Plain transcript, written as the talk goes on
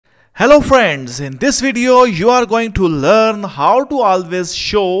Hello friends, in this video you are going to learn how to always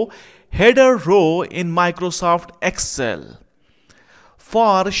show header row in Microsoft Excel.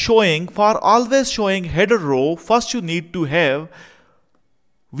 For always showing header row, first you need to have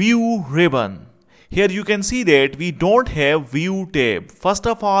view ribbon. Here you can see that we don't have view tab. First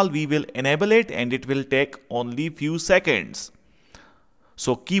of all, we will enable it and it will take only few seconds.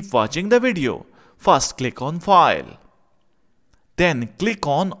 So keep watching the video. First click on file. Then click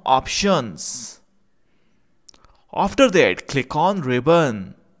on options. After that, click on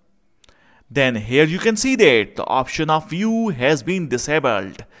ribbon. Then here you can see that the option of view has been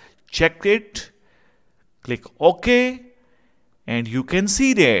disabled. Check it. Click OK. And you can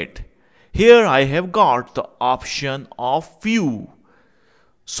see that here I have got the option of view.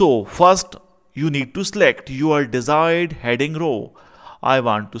 So first you need to select your desired heading row. I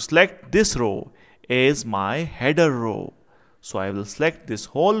want to select this row as my header row. So I will select this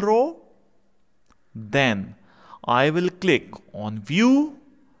whole row. Then I will click on view.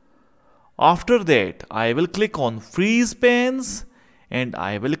 After that I will click on freeze panes and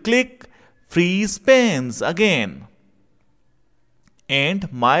I will click freeze panes again.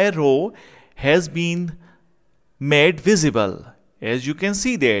 And my row has been made visible. As you can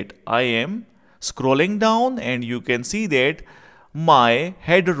see that I am scrolling down and you can see that my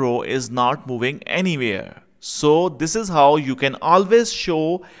header row is not moving anywhere. So this is how you can always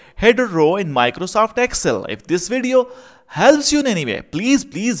show header row in Microsoft Excel. If this video helps you in any way,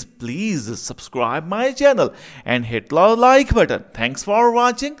 please subscribe my channel and hit the like button. Thanks for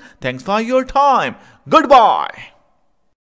watching. Thanks for your time. Goodbye.